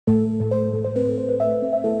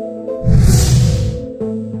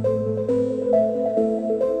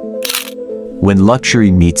When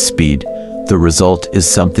luxury meets speed, the result is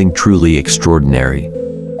something truly extraordinary.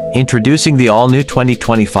 Introducing the all-new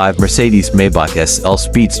 2025 Mercedes Maybach SL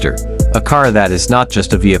Speedster, a car that is not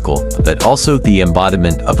just a vehicle, but also the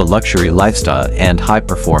embodiment of a luxury lifestyle and high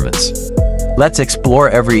performance. Let's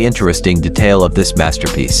explore every interesting detail of this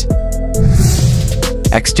masterpiece.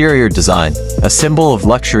 Exterior design, a symbol of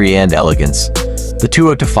luxury and elegance. The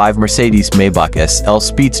 2025 Mercedes Maybach SL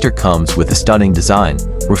Speedster comes with a stunning design,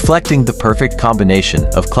 reflecting the perfect combination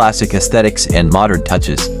of classic aesthetics and modern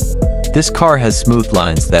touches. This car has smooth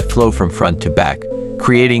lines that flow from front to back,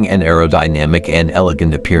 creating an aerodynamic and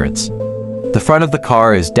elegant appearance. The front of the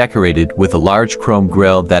car is decorated with a large chrome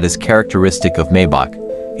grille that is characteristic of Maybach,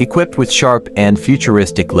 equipped with sharp and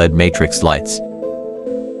futuristic LED matrix lights.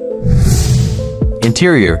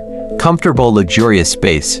 Interior, comfortable, luxurious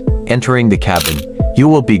space. Entering the cabin, you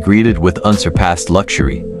will be greeted with unsurpassed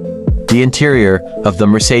luxury. The interior of the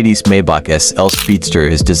Mercedes Maybach SL Speedster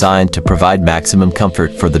is designed to provide maximum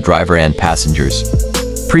comfort for the driver and passengers.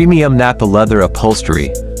 Premium Nappa leather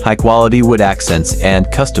upholstery, high-quality wood accents, and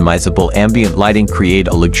customizable ambient lighting create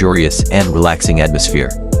a luxurious and relaxing atmosphere.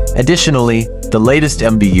 Additionally, the latest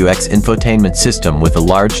MBUX infotainment system with a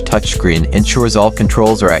large touchscreen ensures all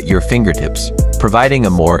controls are at your fingertips, providing a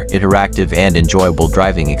more interactive and enjoyable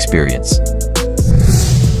driving experience.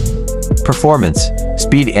 Performance,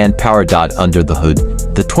 speed and power. Under the hood,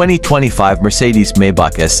 the 2025 Mercedes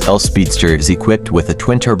Maybach SL Speedster is equipped with a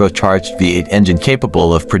twin-turbocharged V8 engine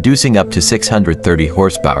capable of producing up to 630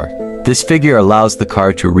 horsepower. This figure allows the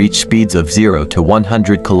car to reach speeds of 0 to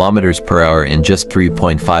 100 km/h in just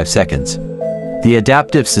 3.5 seconds. The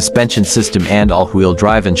adaptive suspension system and all-wheel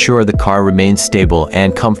drive ensure the car remains stable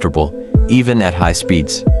and comfortable, even at high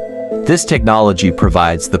speeds. This technology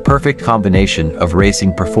provides the perfect combination of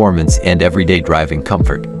racing performance and everyday driving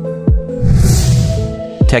comfort.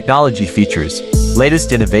 Technology features,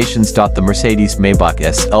 latest innovations. The Mercedes Maybach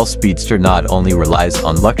SL Speedster not only relies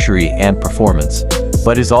on luxury and performance,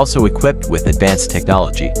 but is also equipped with advanced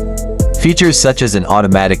technology. Features such as an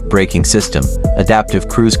automatic braking system, adaptive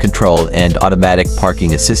cruise control, and automatic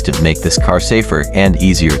parking assistant make this car safer and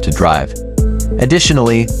easier to drive.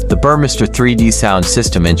 Additionally, the Burmester 3D sound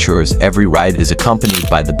system ensures every ride is accompanied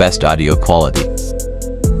by the best audio quality.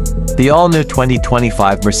 The all-new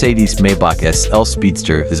 2025 Mercedes Maybach SL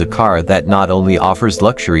Speedster is a car that not only offers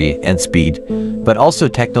luxury and speed, but also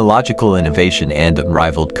technological innovation and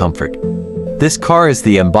unrivaled comfort. This car is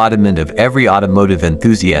the embodiment of every automotive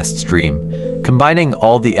enthusiast's dream, combining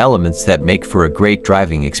all the elements that make for a great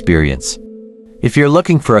driving experience. If you're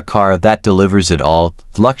looking for a car that delivers it all,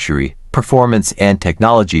 luxury, performance and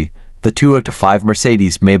technology, the 2025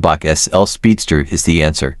 Mercedes Maybach SL Speedster is the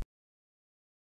answer.